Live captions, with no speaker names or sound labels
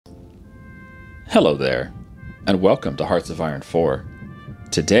Hello there, and welcome to Hearts of Iron 4.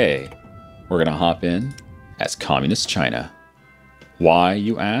 Today, we're going to hop in as Communist China. Why,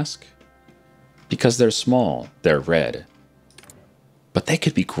 you ask? Because they're small, they're red. But they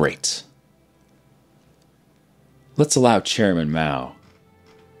could be great. Let's allow Chairman Mao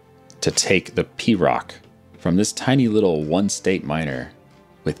to take the P-Rock from this tiny little one-state miner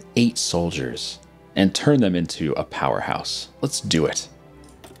with 8 soldiers and turn them into a powerhouse. Let's do it.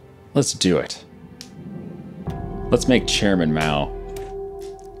 Let's do it. Let's make Chairman Mao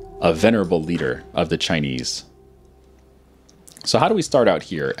a venerable leader of the Chinese. So how do we start out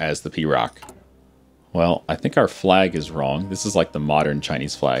here as the P-Rock? Well, I think our flag is wrong. This is like the modern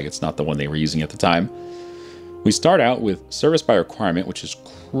Chinese flag. It's not the one they were using at the time. We start out with service by requirement, which is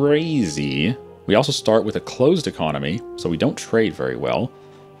crazy. We also start with a closed economy, so we don't trade very well.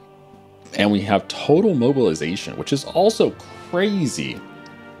 And we have total mobilization, which is also crazy.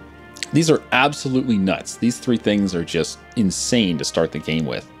 These are absolutely nuts. These 3 things are just insane to start the game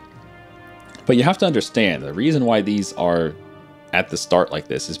with. But you have to understand, the reason why these are at the start like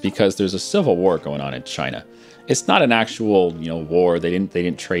this is because there's a civil war going on in China. It's not an actual, war. They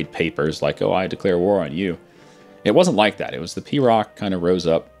didn't trade papers like, oh, I declare war on you. It wasn't like that. It was the P-Rock kind of rose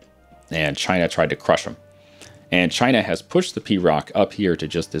up and China tried to crush them. And China has pushed the P-Rock up here to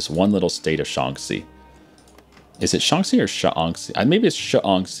just this one little state of Shaanxi. Is it Shaanxi or Shaanxi? Maybe it's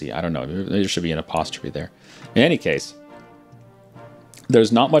Shaanxi. I don't know. There should be an apostrophe there. In any case,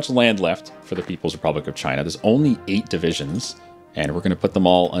 there's not much land left for the People's Republic of China. There's only 8 divisions, and we're going to put them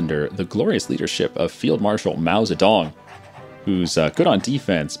all under the glorious leadership of Field Marshal Mao Zedong, who's good on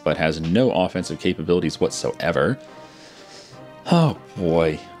defense, but has no offensive capabilities whatsoever. Oh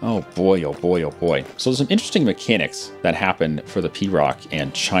boy, oh boy, oh boy, oh boy. So there's some interesting mechanics that happen for the P-Rock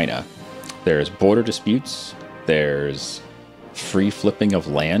and China. There's border disputes. There's free flipping of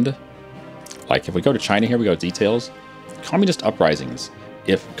land. Like if we go to China here, we go to details. Communist uprisings.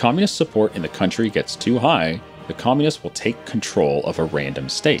 If communist support in the country gets too high, the communists will take control of a random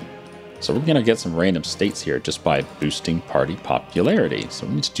state. So we're going to get some random states here just by boosting party popularity. So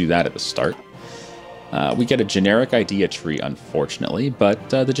we need to do that at the start. We get a generic idea tree, unfortunately,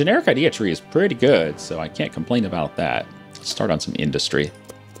 but the generic idea tree is pretty good, so I can't complain about that. Let's start on some industry.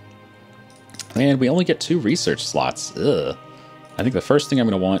 And we only get 2 research slots. Ugh. I think the first thing I'm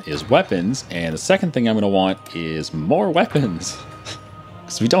going to want is weapons, and the second thing I'm going to want is more weapons.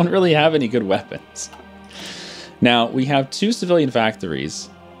 Because we don't really have any good weapons. Now, we have 2 civilian factories.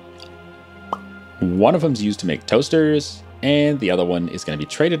 One of them's used to make toasters, and the other one is going to be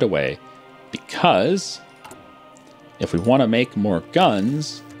traded away. Because if we want to make more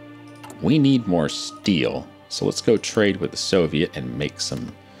guns, we need more steel. So let's go trade with the Soviet and make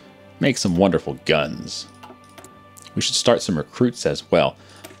some wonderful guns. We should start some recruits as well.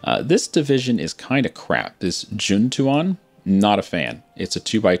 This division is kind of crap. This Juntuan, not a fan. It's a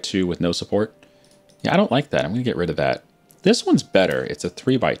 2x2 with no support. Yeah, I don't like that. I'm going to get rid of that. This one's better. It's a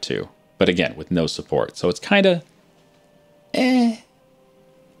 3x2, but again, with no support. So it's kind of, I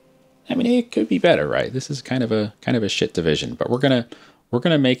mean, it could be better, right? This is kind of a shit division, but we're gonna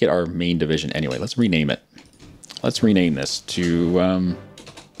make it our main division anyway. Let's rename it. Let's rename this to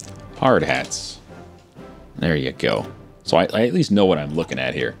Hard Hats. There you go. So I at least know what I'm looking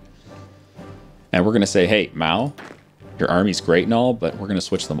at here. And we're gonna say, hey, Mao, your army's great and all, but we're gonna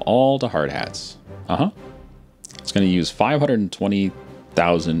switch them all to Hard Hats. It's gonna use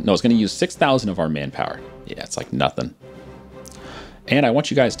 520,000. No, it's gonna use 6,000 of our manpower. Yeah, it's like nothing. And I want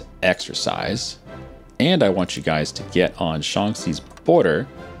you guys to exercise. And I want you guys to get on Shaanxi's border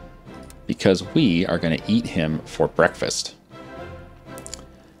because we are going to eat him for breakfast.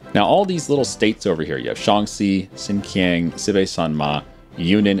 Now, all these little states over here, you have Shaanxi, Xinjiang, Sibei Sanma,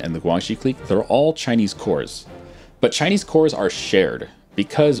 Yunnan, and the Guangxi clique. They're all Chinese cores. But Chinese cores are shared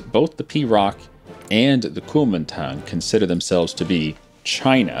because both the P-Rock and the Kuomintang consider themselves to be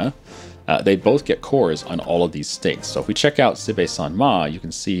China. They both get cores on all of these states. So if we check out Sibei Sanma, you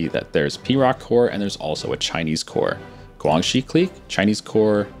can see that there's P-Rock core and there's also a Chinese core. Guangxi clique, Chinese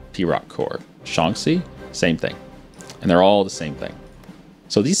core, P-Rock core. Shaanxi, same thing. And they're all the same thing.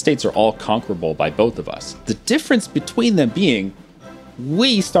 So these states are all conquerable by both of us. The difference between them being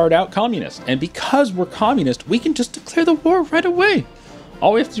we start out communist. And because we're communist, we can just declare the war right away.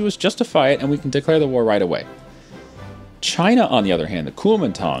 All we have to do is justify it and we can declare the war right away. China, on the other hand, the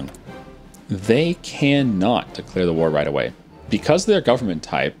Kuomintang, they cannot declare the war right away. Because they're government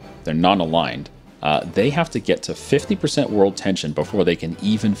type, they're non-aligned, they have to get to 50% world tension before they can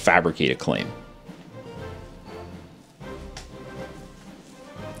even fabricate a claim.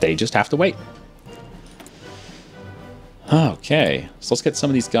 They just have to wait. Okay, so let's get some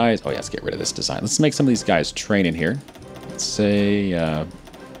of these guys. Oh yeah, let's get rid of this design. Let's make some of these guys train in here. Let's say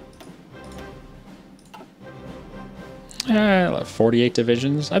 48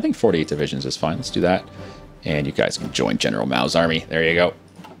 divisions. I think 48 divisions is fine. Let's do that. And you guys can join General Mao's army. There you go.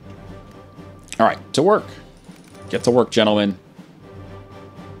 All right, to work. Get to work, gentlemen.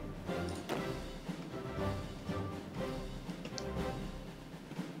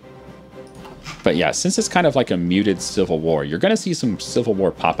 But yeah, since it's kind of like a muted civil war, you're going to see some civil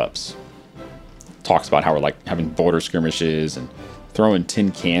war pop-ups. Talks about how we're like having border skirmishes and throwing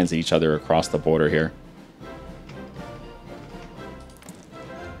tin cans at each other across the border here.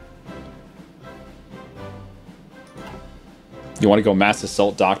 You want to go mass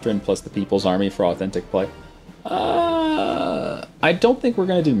assault doctrine plus the People's Army for authentic play? I don't think we're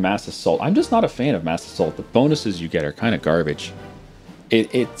going to do mass assault. I'm just not a fan of mass assault. The bonuses you get are kind of garbage.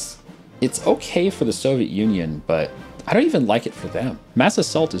 It's okay for the Soviet Union, but I don't even like it for them. Mass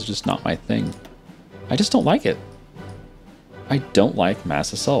assault is just not my thing. I just don't like it. I don't like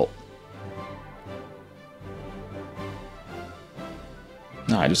mass assault.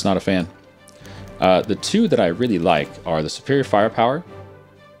 No, I'm just not a fan. The two that I really like are the superior firepower.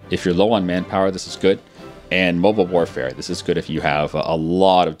 If you're low on manpower, this is good. And mobile warfare. This is good if you have a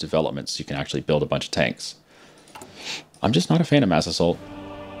lot of developments. You can actually build a bunch of tanks. I'm just not a fan of mass assault.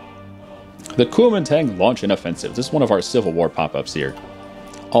 The Kuomintang launch an offensive. This is one of our Civil War pop-ups here.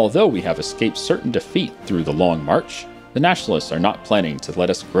 Although we have escaped certain defeat through the Long March, the nationalists are not planning to let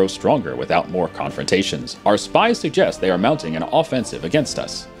us grow stronger without more confrontations. Our spies suggest they are mounting an offensive against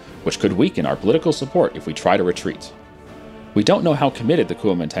us, which could weaken our political support if we try to retreat. We don't know how committed the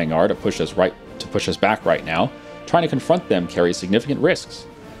Kuomintang are to push us back right now. Trying to confront them carries significant risks.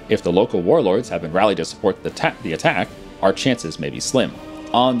 If the local warlords have been rallied to support the attack, our chances may be slim.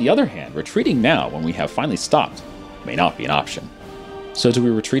 On the other hand, retreating now when we have finally stopped may not be an option. So do we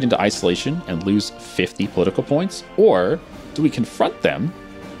retreat into isolation and lose 50 political points? Or do we confront them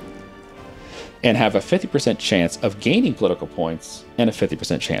and have a 50% chance of gaining political points and a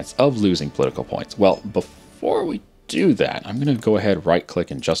 50% chance of losing political points? Well, before we do that, I'm going to go ahead,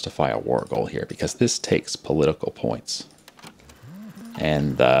 right-click, and justify a war goal here, because this takes political points.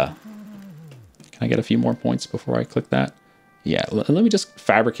 And can I get a few more points before I click that? Yeah, let me just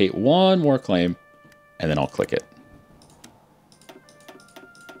fabricate one more claim, and then I'll click it.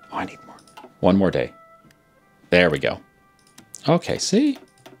 Oh, I need more. One more day. There we go. Okay, see?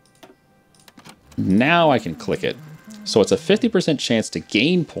 Now I can click it. So it's a 50% chance to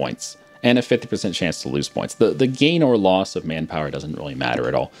gain points and a 50% chance to lose points. The gain or loss of manpower doesn't really matter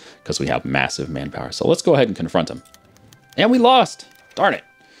at all because we have massive manpower. So let's go ahead and confront them. And we lost. Darn it.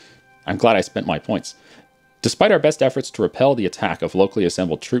 I'm glad I spent my points. Despite our best efforts to repel the attack of locally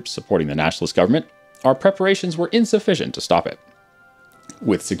assembled troops supporting the nationalist government, our preparations were insufficient to stop it.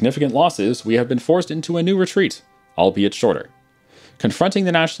 With significant losses, we have been forced into a new retreat, albeit shorter. Confronting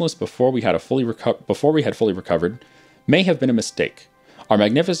the nationalists before we had fully recovered may have been a mistake. Our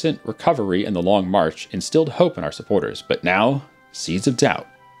magnificent recovery in the Long March instilled hope in our supporters, but now seeds of doubt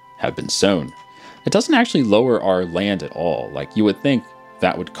have been sown. It doesn't actually lower our land at all. Like, you would think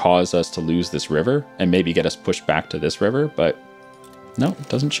that would cause us to lose this river and maybe get us pushed back to this river, but no, it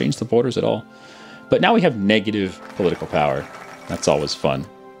doesn't change the borders at all. But now we have negative political power. That's always fun.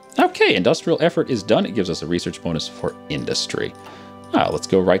 Okay, industrial effort is done. It gives us a research bonus for industry. Let's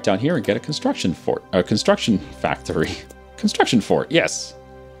go right down here and get a construction fort, a construction factory. Construction fort, yes.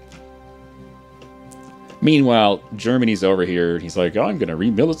 Meanwhile, Germany's over here. He's like, oh, I'm going to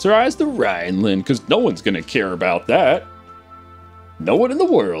remilitarize the Rhineland because no one's going to care about that. No one in the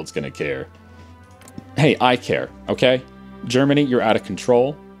world's going to care. Hey, I care, okay? Germany, you're out of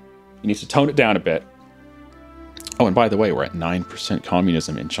control. You need to tone it down a bit. Oh, and by the way, we're at 9%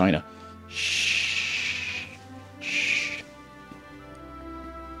 communism in China. Shh. Shh.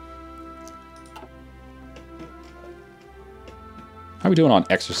 How are we doing on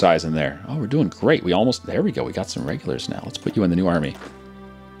exercise in there? Oh, we're doing great. There we go. We got some regulars now. Let's put you in the new army.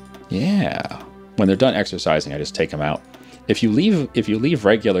 Yeah. When they're done exercising, I just take them out. If you leave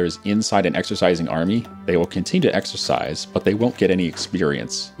regulars inside an exercising army, they will continue to exercise, but they won't get any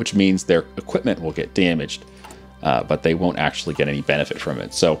experience, which means their equipment will get damaged, but they won't actually get any benefit from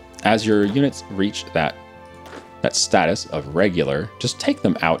it. So as your units reach that status of regular, just take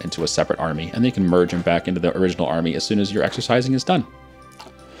them out into a separate army, and they can merge them back into the original army as soon as your exercising is done.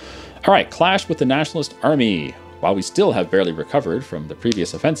 All right, clash with the Nationalist Army. While we still have barely recovered from the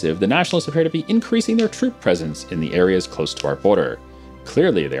previous offensive, the Nationalists appear to be increasing their troop presence in the areas close to our border.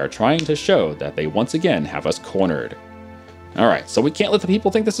 Clearly, they are trying to show that they once again have us cornered. All right, so we can't let the people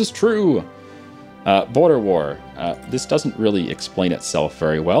think this is true. Border war. this doesn't really explain itself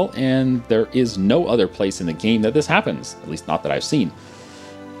very well, and there is no other place in the game that this happens, at least not that I've seen.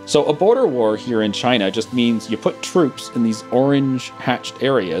 So a border war here in China just means you put troops in these orange hatched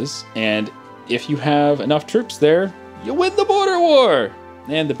areas, and if you have enough troops there, you win the border war!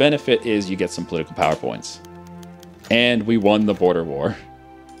 And the benefit is you get some political power points. And we won the border war.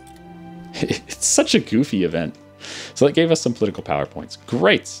 It's such a goofy event. So that gave us some political power points.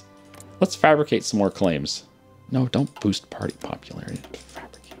 Great! Let's fabricate some more claims. No, don't boost party popularity.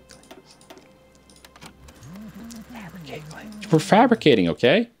 Fabricate claims. Fabricate claims. We're fabricating,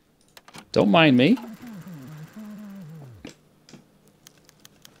 okay? Don't mind me.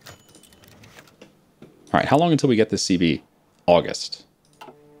 All right, how long until we get this CB? August.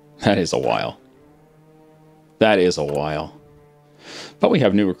 That is a while. That is a while. But we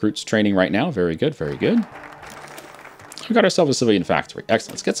have new recruits training right now. Very good, very good. We got ourselves a civilian factory.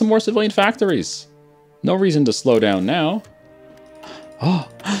 Excellent. Let's get some more civilian factories. No reason to slow down now. Oh,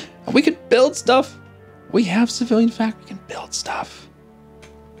 we can build stuff. We have civilian factory. We can build stuff.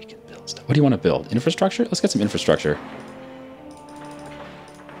 We can build stuff. What do you want to build? Infrastructure? Let's get some infrastructure.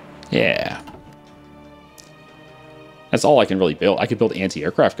 Yeah. That's all I can really build. I could build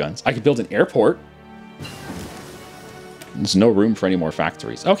anti-aircraft guns. I could build an airport. There's no room for any more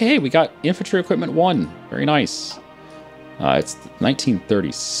factories. Okay, hey, we got infantry equipment 1. Very nice. It's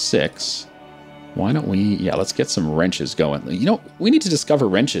 1936. Why don't we... Yeah, let's get some wrenches going. You know, we need to discover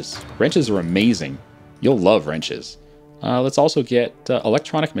wrenches. Wrenches are amazing. You'll love wrenches. Let's also get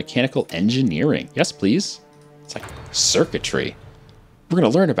electronic mechanical engineering. Yes, please. It's like circuitry. We're going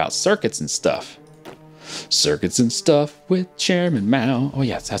to learn about circuits and stuff. Circuits and stuff with Chairman Mao. Oh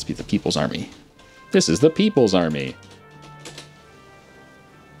yeah, it has to be the People's Army. This is the People's Army.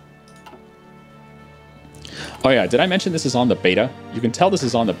 Oh yeah, did I mention this is on the beta? You can tell this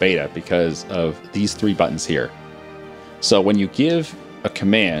is on the beta because of these 3 buttons here. So when you give a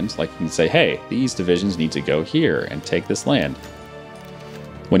command, like you can say, hey, these divisions need to go here and take this land.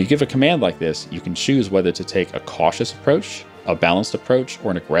 When you give a command like this, you can choose whether to take a cautious approach, a balanced approach, or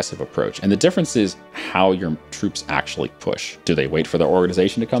an aggressive approach. And the difference is how your troops actually push. Do they wait for their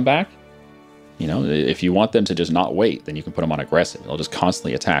organization to come back? You know, if you want them to just not wait, then you can put them on aggressive. They'll just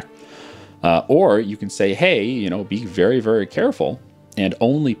constantly attack. Or you can say, hey, you know, be very, very careful and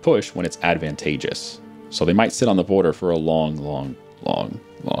only push when it's advantageous. So they might sit on the border for a long, long, long,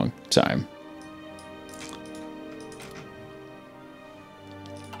 long time.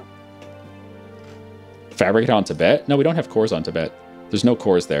 Fabricate on Tibet? No, we don't have cores on Tibet. There's no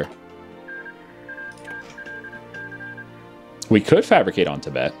cores there. We could fabricate on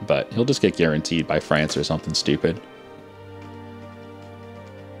Tibet, but he'll just get guaranteed by France or something stupid.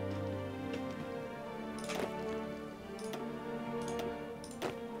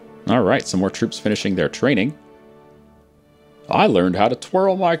 All right, some more troops finishing their training. I learned how to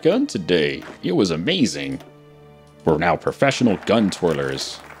twirl my gun today. It was amazing. We're now professional gun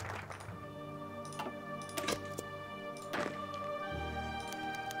twirlers.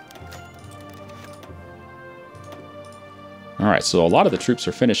 All right, so a lot of the troops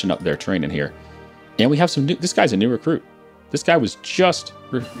are finishing up their training here. And we have some new... This guy's a new recruit. This guy was just...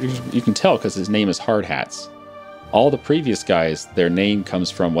 You can tell because his name is Hard Hats. All the previous guys, their name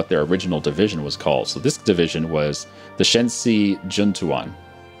comes from what their original division was called. So this division was the Shenryyr Juntuan.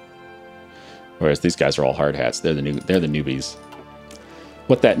 Whereas these guys are all hard hats. They're the newbies.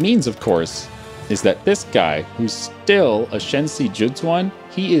 What that means, of course, is that this guy, who's still a Shenryyr Juntuan,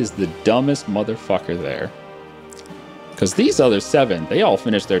 he is the dumbest motherfucker there. Because these other 7, they all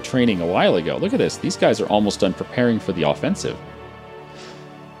finished their training a while ago. Look at this. These guys are almost done preparing for the offensive.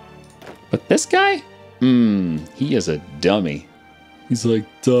 But this guy? He is a dummy. He's like,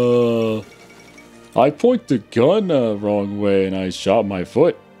 duh. I point the gun the wrong way and I shot my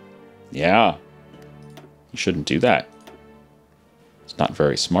foot. Yeah. You shouldn't do that. It's not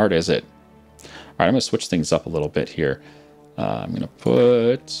very smart, is it? All right, I'm going to switch things up a little bit here. I'm going to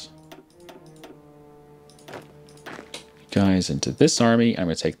put guys into this army. I'm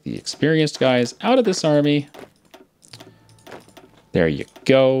going to take the experienced guys out of this army. There you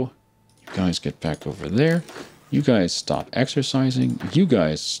go. You guys get back over there. You guys stop exercising. You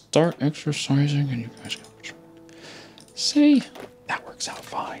guys start exercising. And you guys go. See? That works out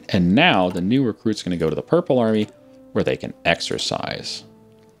fine. And now the new recruit's going to go to the Purple Army where they can exercise.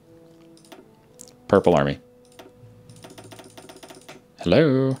 Purple Army.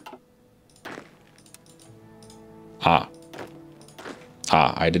 Hello?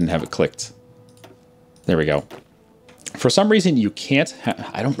 I didn't have it clicked. There we go. For some reason, you can't...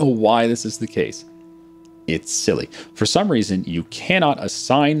 I don't know why this is the case. It's silly. For some reason, you cannot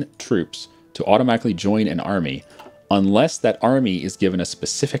assign troops to automatically join an army unless that army is given a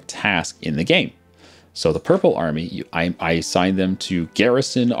specific task in the game. So the purple army, I assign them to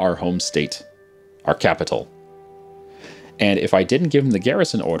garrison our home state, our capital. And if I didn't give them the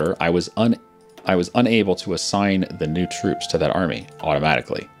garrison order, I was unable to assign the new troops to that army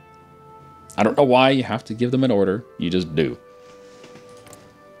automatically. I don't know why you have to give them an order. You just do.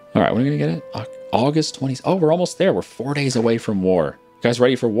 All right, when are we going to get it? August 20th. Oh, we're almost there. We're 4 days away from war. You guys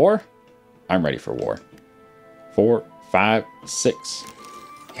ready for war? I'm ready for war. 4, 5, 6.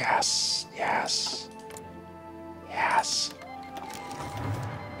 Yes, yes, yes.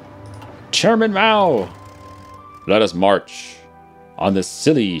 Chairman Mao, let us march on the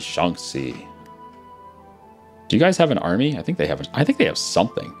silly Shaanxi. Do you guys have an army? I think they have. I think they have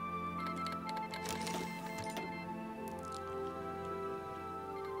something.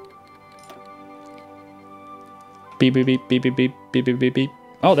 Beep, beep, beep, beep, beep, beep, beep, beep, beep, beep.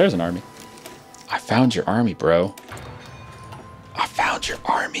 Oh, there's an army. I found your army, bro. I found your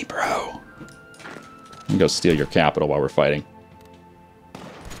army, bro. Let me go steal your capital while we're fighting.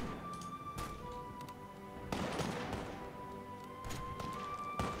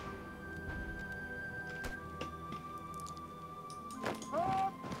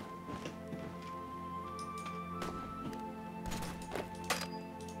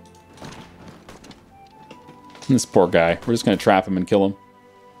 This poor guy. We're just going to trap him and kill him.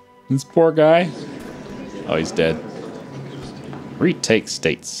 This poor guy. Oh, he's dead. Retake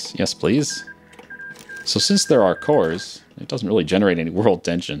states. Yes, please. So since there are cores, it doesn't really generate any world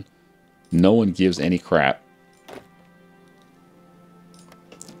tension. No one gives any crap.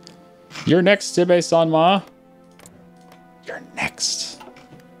 You're next, Sibe-sanma. You're next.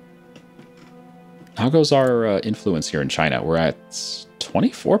 How goes our influence here in China? We're at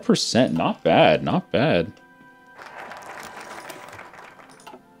 24%. Not bad. Not bad.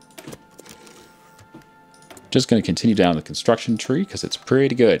 Just going to continue down the construction tree because it's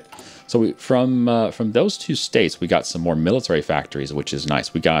pretty good. So from those two states, we got some more military factories, which is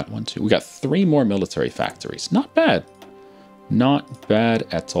nice. We got 3 more military factories. Not bad. Not bad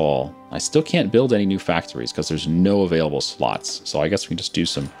at all. I still can't build any new factories because there's no available slots. So I guess we can just do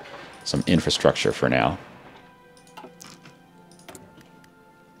some infrastructure for now.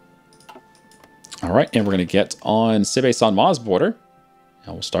 All right, and we're going to get on Sibe-sanma's border,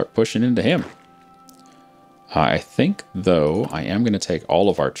 and we'll start pushing into him. I think, though, I am going to take all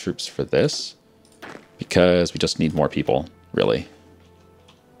of our troops for this because we just need more people, really.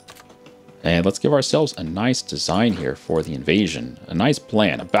 And let's give ourselves a nice design here for the invasion. A nice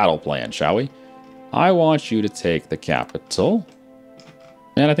plan, a battle plan, shall we? I want you to take the capital,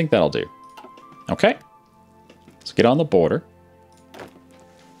 and I think that'll do. Okay, let's get on the border.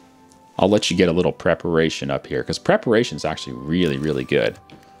 I'll let you get a little preparation up here because preparation is actually really, really good.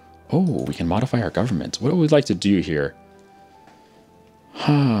 Oh, we can modify our government. What would we like to do here? We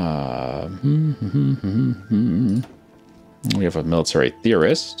have a military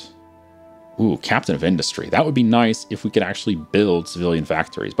theorist. Ooh, captain of industry. That would be nice if we could actually build civilian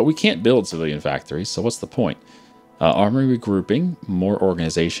factories. But we can't build civilian factories, so what's the point? Army regrouping, more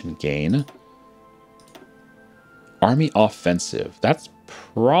organization gain. Army offensive. That's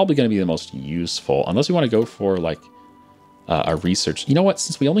probably going to be the most useful. Unless we want to go for, like, a research. You know what?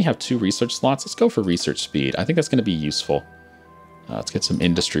 Since we only have 2 research slots, let's go for research speed. I think that's going to be useful. Let's get some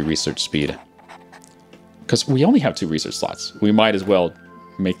industry research speed. Because we only have 2 research slots. We might as well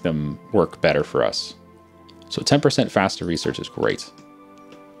make them work better for us. So 10% faster research is great.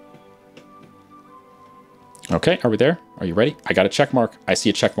 Okay, are we there? Are you ready? I got a check mark. I see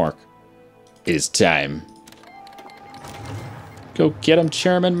a check mark. It is time. Go get him,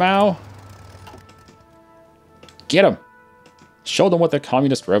 Chairman Mao. Get him. Show them what the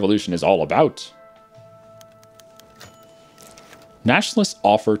communist revolution is all about. Nationalists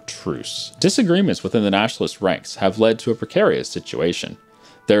offer truce. Disagreements within the nationalist ranks have led to a precarious situation.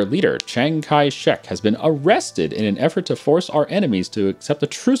 Their leader, Chiang Kai-shek, has been arrested in an effort to force our enemies to accept a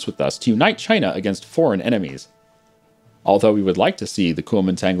truce with us to unite China against foreign enemies. Although we would like to see the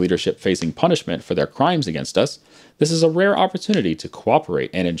Kuomintang leadership facing punishment for their crimes against us, this is a rare opportunity to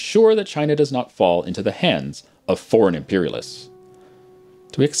cooperate and ensure that China does not fall into the hands of foreign imperialists.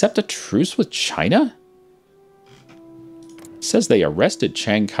 Do we accept a truce with China? It says they arrested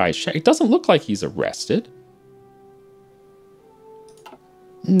Chiang Kai-shek. It doesn't look like he's arrested.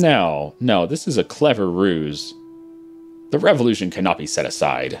 No, this is a clever ruse. The revolution cannot be set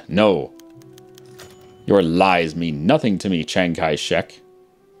aside. No. Your lies mean nothing to me, Chiang Kai-shek.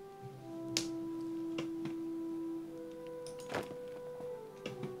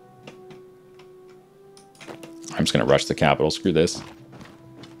 I'm just going to rush the capital. Screw this.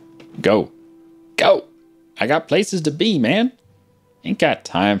 Go. I got places to be, man. Ain't got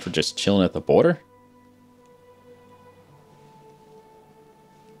time for just chilling at the border.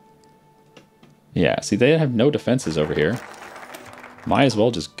 Yeah, see, they have no defenses over here. Might as well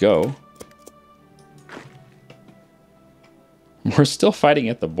just go. We're still fighting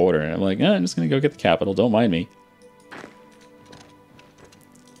at the border, and I'm like, I'm just going to go get the capital. Don't mind me.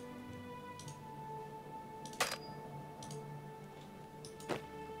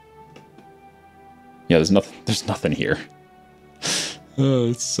 Yeah, there's nothing here. Oh,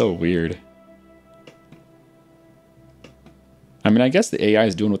 it's so weird. I mean, I guess the AI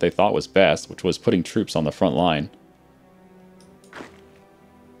is doing what they thought was best, which was putting troops on the front line.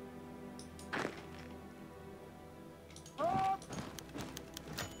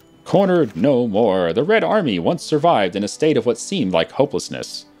 Cornered no more. The Red Army once survived in a state of what seemed like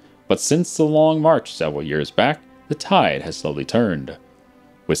hopelessness. But since the long march several years back, the tide has slowly turned.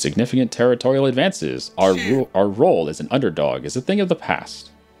 With significant territorial advances, our role as an underdog is a thing of the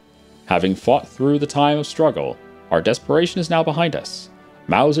past. Having fought through the time of struggle, our desperation is now behind us.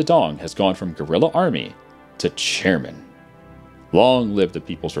 Mao Zedong has gone from guerrilla army to chairman. Long live the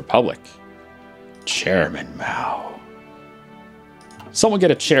People's Republic. Chairman Mao. Someone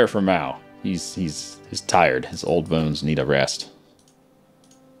get a chair for Mao. He's tired. His old bones need a rest.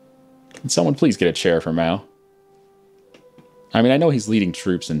 Can someone please get a chair for Mao? I mean, I know he's leading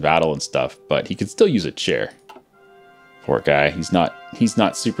troops in battle and stuff, but he could still use a chair. Poor guy. He's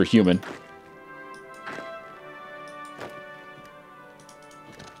not superhuman.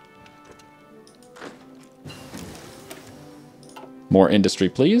 More industry,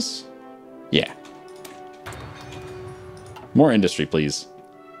 please. Yeah. More industry, please.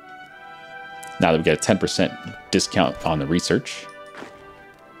 Now that we get a 10% discount on the research.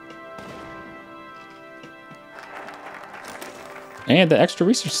 And the extra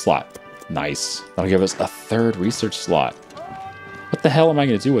research slot. Nice. That'll give us a third research slot. What the hell am I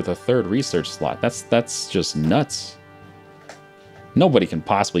going to do with a third research slot? That's just nuts. Nobody can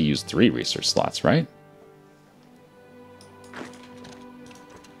possibly use 3 research slots, right?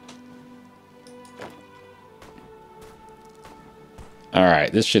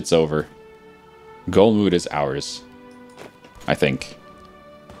 Alright, this shit's over. Golmud is ours. I think.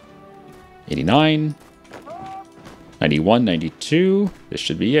 89. 91, 92. This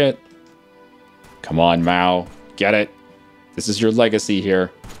should be it. Come on, Mao. Get it. This is your legacy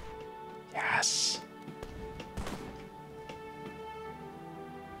here. Yes.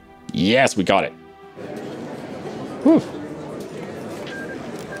 Yes, we got it. Whew.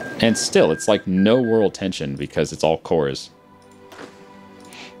 And still, it's like no world tension because it's all cores.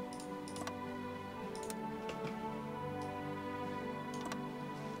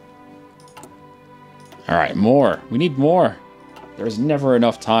 Alright, more. We need more. There's never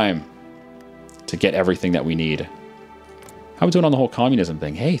enough time to get everything that we need. How are we doing on the whole communism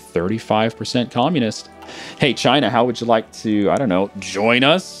thing? Hey, 35% communist. Hey, China, how would you like to, I don't know, join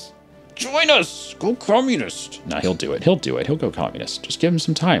us? Join us! Go communist! No, he'll do it. He'll do it. He'll go communist. Just give him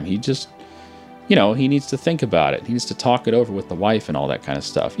some time. He just, you know, he needs to think about it. He needs to talk it over with the wife and all that kind of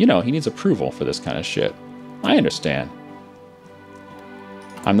stuff. You know, he needs approval for this kind of shit. I understand.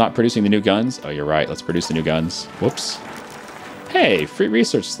 I'm not producing the new guns. Oh, you're right. Let's produce the new guns. Whoops. Hey, free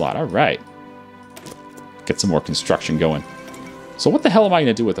research slot. All right. Get some more construction going. So what the hell am I going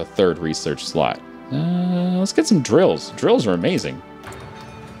to do with a third research slot? Let's get some drills. Drills are amazing.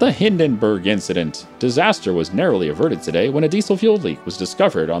 The Hindenburg incident. Disaster was narrowly averted today when a diesel fuel leak was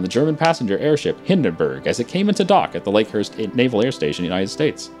discovered on the German passenger airship Hindenburg as it came into dock at the Lakehurst Naval Air Station in the United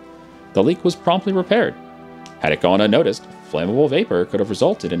States. The leak was promptly repaired. Had it gone unnoticed, flammable vapor could have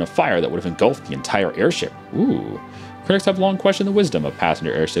resulted in a fire that would have engulfed the entire airship. Ooh. Critics have long questioned the wisdom of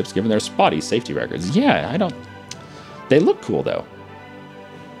passenger airships given their spotty safety records. Yeah, I don't... They look cool, though.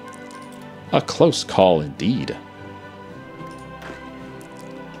 A close call indeed.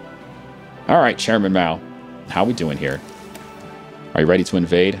 Alright, Chairman Mao. How we doing here? Are you ready to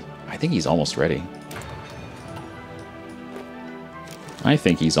invade? I think he's almost ready. I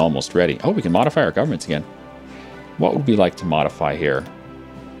think he's almost ready. Oh, we can modify our governments again. What would we like to modify here?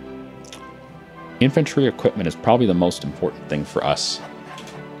 Infantry equipment is probably the most important thing for us.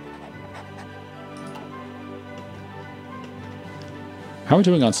 How are we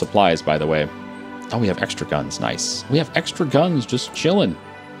doing on supplies, by the way? Oh, we have extra guns. Nice. We have extra guns just chilling.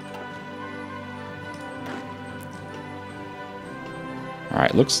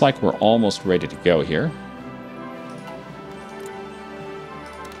 Alright, looks like we're almost ready to go here.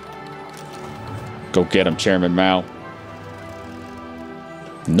 Go get him, Chairman Mao.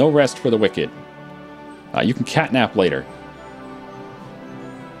 No rest for the wicked. You can catnap later.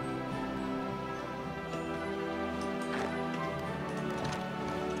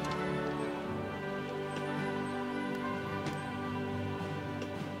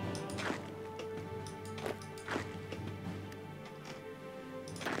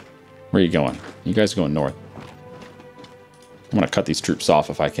 Where are you going? You guys are going north. I'm going to cut these troops off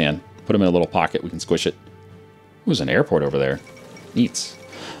if I can. Put them in a little pocket. We can squish it. There's an airport over there. Neat.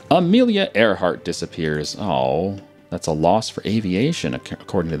 Amelia Earhart disappears. Oh, that's a loss for aviation,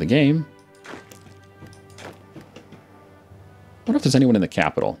 according to the game. I wonder if there's anyone in the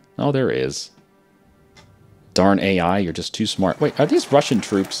capital. Oh, there is. Darn AI, you're just too smart. Wait, are these Russian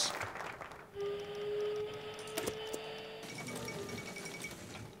troops?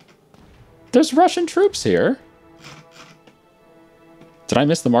 There's Russian troops here. Did I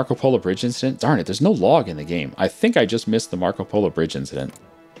miss the Marco Polo Bridge incident? Darn it, there's no log in the game. I think I just missed the Marco Polo Bridge incident.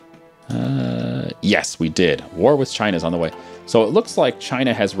 Yes, we did. War with China is on the way. So it looks like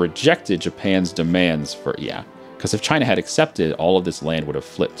China has rejected Japan's demands for... Yeah, because if China had accepted, all of this land would have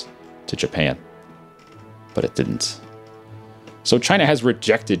flipped to Japan. But it didn't. So China has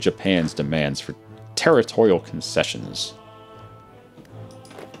rejected Japan's demands for territorial concessions.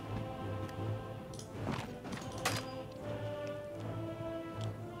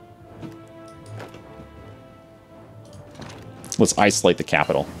 Let's isolate the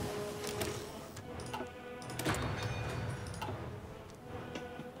capital.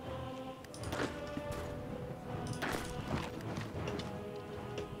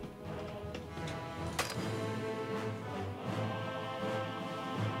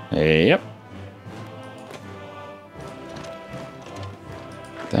 Yep.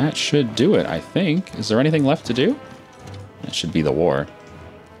 That should do it, I think. Is there anything left to do? That should be the war.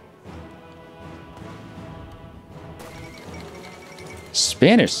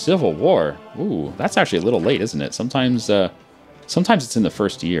 Spanish Civil War. Ooh, that's actually a little late, isn't it? Sometimes it's in the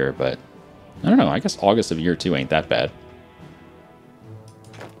first year, but I don't know. I guess August of year 2 ain't that bad.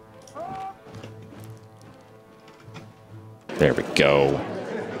 There we go.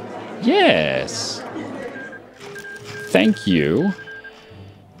 Yes. Thank you.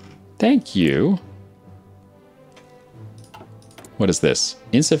 Thank you. What is this?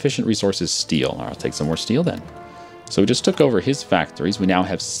 Insufficient resources, steel. I'll take some more steel then. So we just took over his factories. We now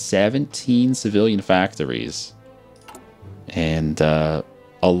have 17 civilian factories. And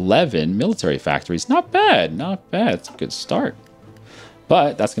 11 military factories. Not bad, not bad. It's a good start.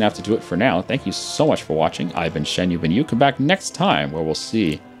 But that's going to have to do it for now. Thank you so much for watching. I've been Shen, you've been you. Come back next time where we'll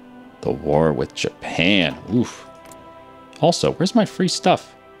see the war with Japan. Oof. Also, where's my free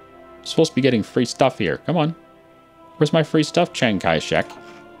stuff? I'm supposed to be getting free stuff here. Come on. Where's my free stuff, Chiang Kai-shek?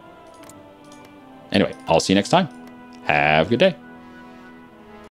 Anyway, I'll see you next time. Have a good day.